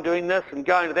going and doing this and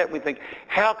going to that. And we think,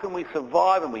 how can we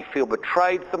survive? And we feel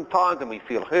betrayed sometimes and we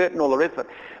feel hurt and all the rest of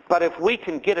it. But if we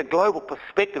can get a global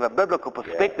perspective, a biblical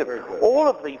perspective, all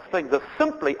of these things are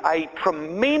simply a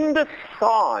tremendous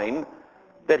sign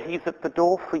that he's at the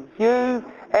door for you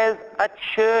as a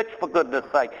church, for goodness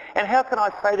sake. And how can I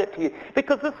say that to you?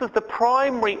 Because this is the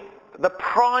primary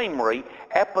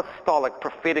apostolic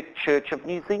prophetic church of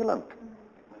New Zealand.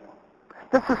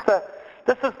 This is the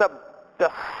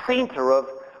centre of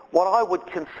what I would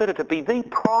consider to be the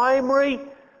primary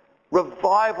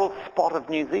revival spot of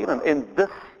New Zealand, in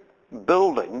this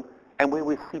building and where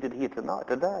we're seated here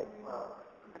today.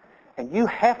 And you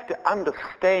have to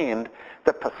understand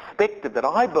the perspective that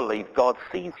I believe God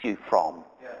sees you from.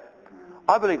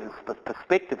 I believe this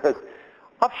perspective is,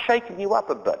 I've shaken you up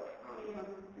a bit.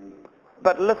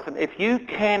 But listen, if you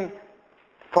can,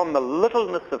 from the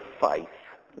littleness of faith,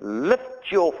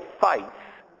 lift your faith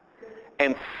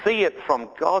and see it from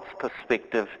God's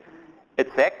perspective,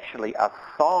 it's actually a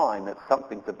sign that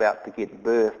something's about to get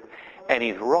birthed. And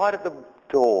he's right at the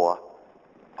door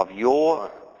of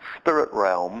your spirit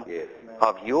realm,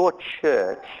 of your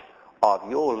church, of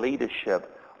your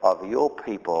leadership, of your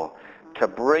people, to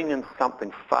bring in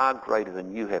something far greater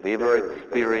than you have ever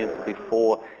experienced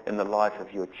before in the life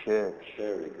of your church.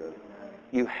 Very good.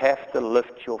 You have to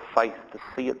lift your faith to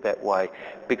see it that way,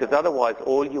 because otherwise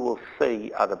all you will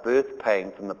see are the birth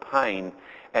pangs and the pain,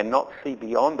 and not see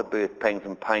beyond the birth pangs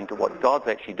and pain to what God's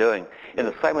actually doing. In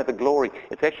the same way, the glory,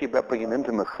 it's actually about bringing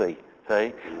intimacy.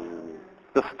 See?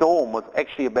 The storm was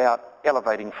actually about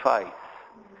elevating faith.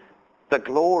 The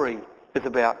glory is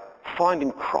about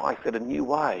finding Christ in a new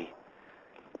way.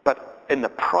 But in the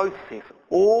process,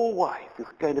 always there's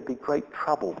going to be great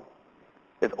trouble.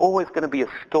 There's always going to be a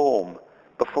storm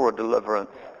before a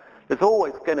deliverance. There's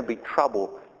always going to be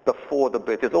trouble before the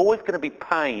birth. There's always going to be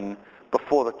pain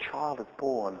before the child is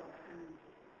born.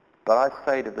 But I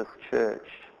say to this church,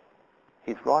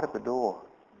 he's right at the door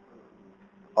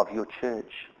of your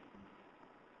church.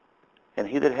 And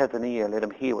he that has an ear, let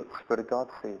him hear what the Spirit of God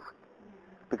says.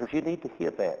 Because you need to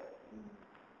hear that.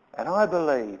 And I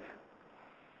believe,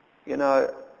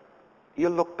 you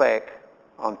look back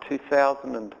on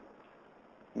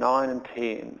 2009 and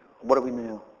 10. What are we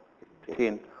now?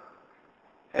 10.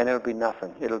 And it'll be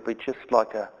nothing. It'll be just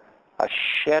like a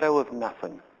shadow of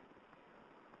nothing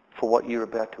for what you're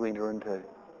about to enter into.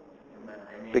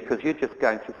 Because you're just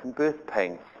going through some birth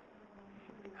pangs.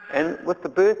 And with the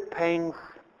birth pangs,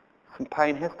 some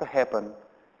pain has to happen.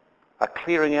 A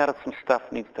clearing out of some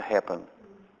stuff needs to happen.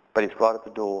 But he's right at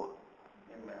the door.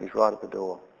 He's right at the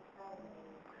door.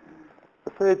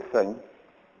 The third thing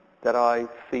that I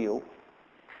feel,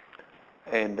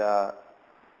 and I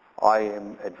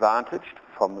am advantaged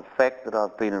from the fact that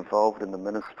I've been involved in the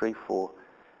ministry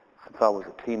since I was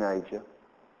a teenager.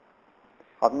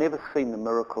 I've never seen the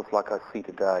miracles like I see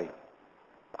today.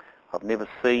 I've never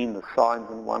seen the signs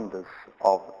and wonders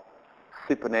of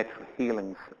supernatural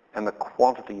healings and the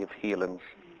quantity of healings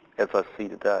as I see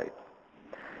today.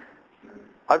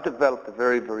 I've developed a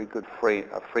very, very good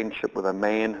friendship with a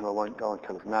man who I won't go and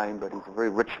tell his name, but he's a very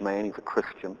rich man. He's a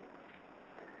Christian.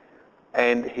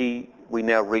 And we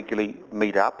now regularly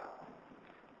meet up.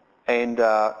 And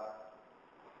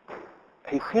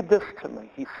he said this to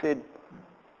me. He said,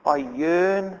 I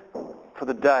yearn for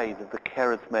the days of the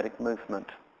charismatic movement.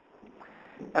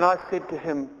 And I said to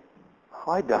him,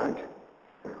 I don't.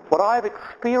 What I've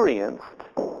experienced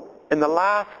in the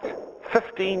last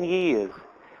 15 years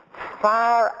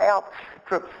far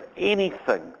outstrips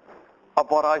anything of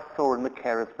what I saw in the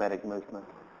charismatic movement.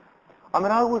 I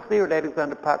mean, I was there at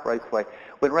Alexander Park Raceway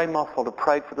when Ray Mossholder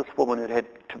prayed for this woman who had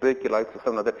tuberculosis or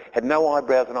something like that, had no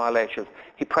eyebrows and eyelashes.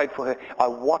 He prayed for her. I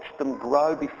watched them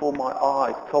grow before my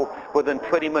eyes till within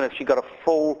 20 minutes she got a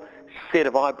full set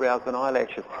of eyebrows and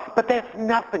eyelashes. But that's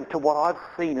nothing to what I've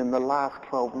seen in the last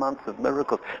 12 months of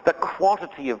miracles. The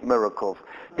quantity of miracles,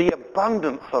 the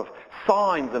abundance of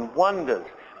signs and wonders.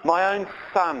 My own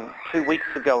son 2 weeks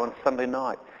ago on Sunday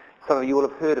night, some of you will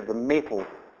have heard of the metal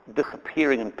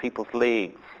disappearing in people's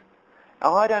legs.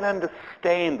 I don't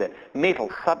understand that. Metal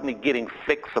suddenly getting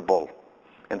flexible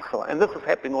and so on. And this is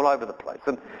happening all over the place.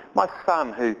 And my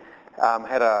son, who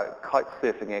had a kite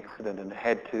surfing accident and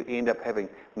had to end up having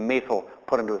metal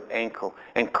put into his ankle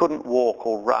and couldn't walk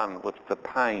or run with the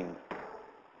pain,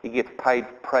 he gets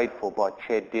prayed for by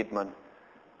Chad Dedman,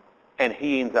 and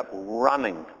he ends up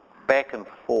running back and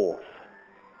forth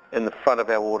in the front of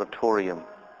our auditorium.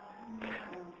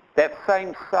 That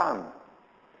same son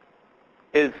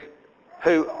is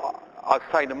who, I was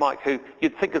saying to Mike, who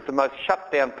you'd think is the most shut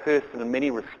down person in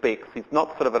many respects. He's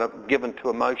not sort of given to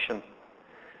emotion.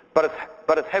 But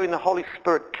it's having the Holy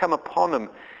Spirit come upon him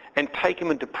and take him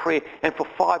into prayer. And for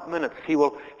 5 minutes he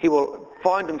will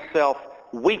find himself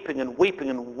weeping and weeping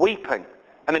and weeping.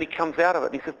 And then he comes out of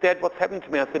it and he says, Dad, what's happened to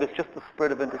me? I said, it's just the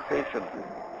spirit of intercession.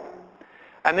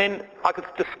 And then I could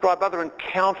describe other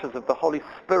encounters of the Holy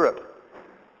Spirit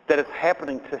that is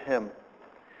happening to him.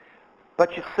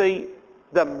 But you see,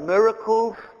 the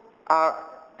miracles are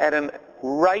at a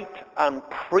rate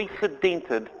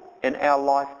unprecedented in our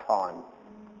lifetime.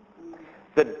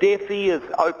 The deaf ears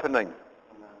opening,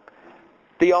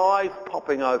 the eyes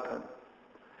popping open,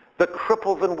 the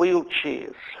cripples in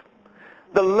wheelchairs,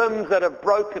 the limbs that are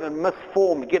broken and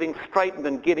misformed getting straightened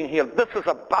and getting healed. This is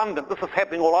abundant. This is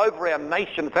happening all over our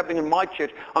nation. It's happening in my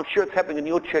church. I'm sure it's happening in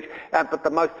your church. But the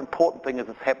most important thing is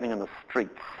it's happening in the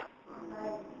streets.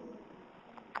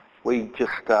 We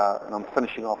just, and I'm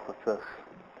finishing off with this,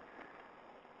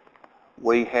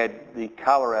 we had the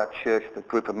Kawarau Church, the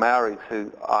group of Maoris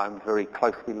who I'm very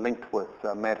closely linked with,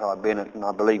 Matai Bennett, and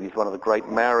I believe he's one of the great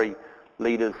Maori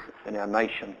leaders in our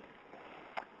nation.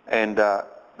 And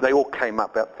they all came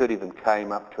up, about 30 of them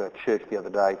came up to our church the other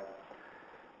day.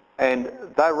 And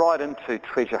they're right into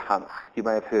treasure hunts. You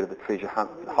may have heard of the treasure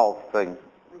hunt, the whole thing.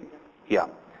 Yeah.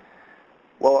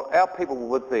 Well, our people were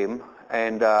with them,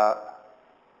 and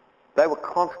they were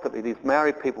constantly, these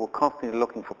Maori people were constantly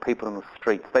looking for people in the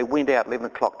streets. They went out 11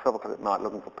 o'clock, 12 o'clock at night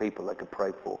looking for people they could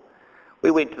pray for. We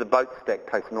went to the boat stack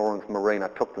place in Orange Marine. I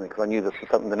took them because I knew this was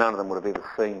something that none of them would have ever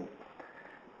seen.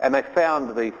 And they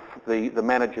found the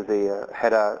manager there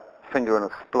had a finger in a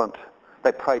splint.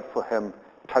 They prayed for him,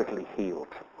 totally healed.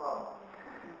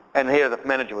 And here the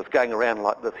manager was going around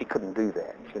like this. He couldn't do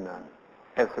that, you know.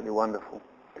 Absolutely wonderful.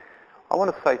 I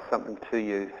want to say something to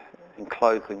you in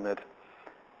closing, that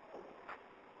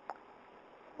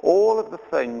all of the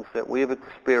things that we have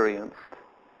experienced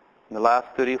in the last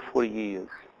 30 or 40 years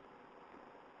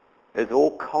is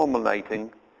all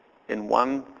culminating in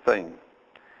one thing,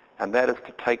 and that is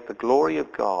to take the glory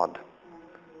of God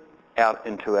out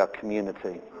into our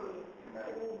community.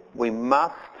 We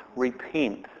must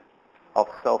repent of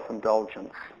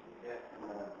self-indulgence.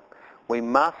 We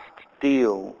must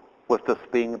deal with this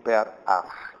being about us.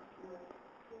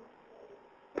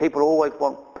 People always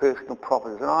want personal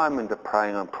prophecies, and I'm into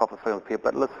praying and prophesying with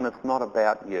people, but listen, it's not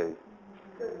about you.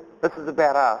 This is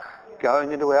about us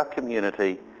going into our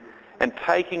community and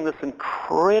taking this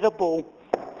incredible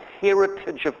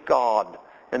heritage of God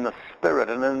in the spirit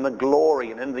and in the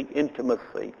glory and in the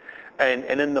intimacy and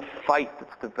in the faith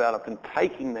that's developed, and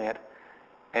taking that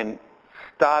and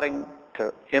starting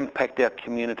to impact our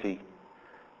community.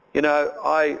 You know,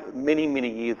 I, many, many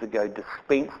years ago,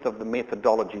 dispensed of the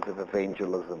methodologies of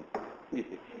evangelism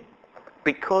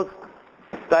because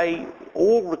they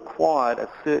all required a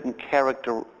certain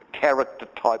character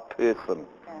type person,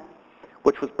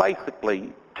 which was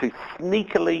basically to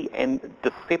sneakily and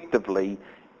deceptively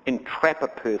entrap a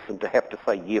person to have to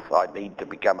say, yes, I need to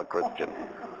become a Christian.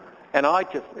 And I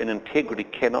just, in integrity,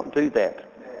 cannot do that.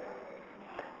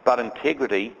 But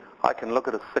integrity, I can look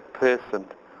at a sick person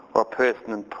or a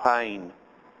person in pain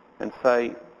and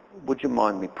say, would you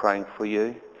mind me praying for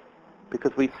you?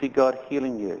 Because we see God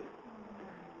healing you.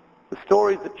 The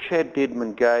stories that Chad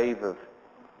Dedman gave of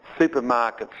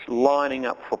supermarkets lining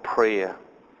up for prayer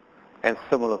and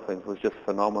similar things was just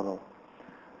phenomenal.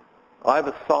 I've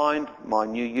assigned my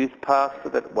new youth pastor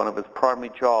that one of his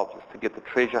primary jobs is to get the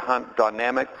treasure hunt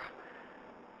dynamics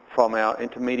from our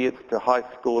intermediates to high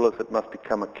schoolers. It must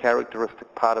become a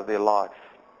characteristic part of their life.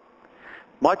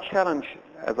 My challenge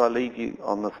as I leave you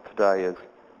on this today is,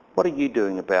 What are you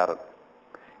doing about it?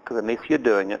 Because unless you're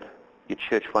doing it, your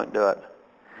church won't do it.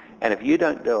 And if you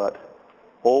don't do it,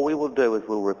 all we will do is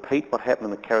we'll repeat what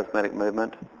happened in the charismatic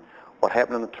movement, what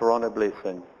happened in the Toronto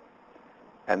blessing,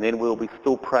 and then we'll be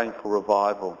still praying for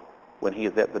revival when he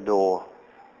is at the door,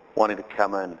 wanting to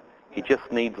come in. He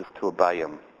just needs us to obey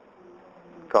him.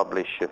 God bless you.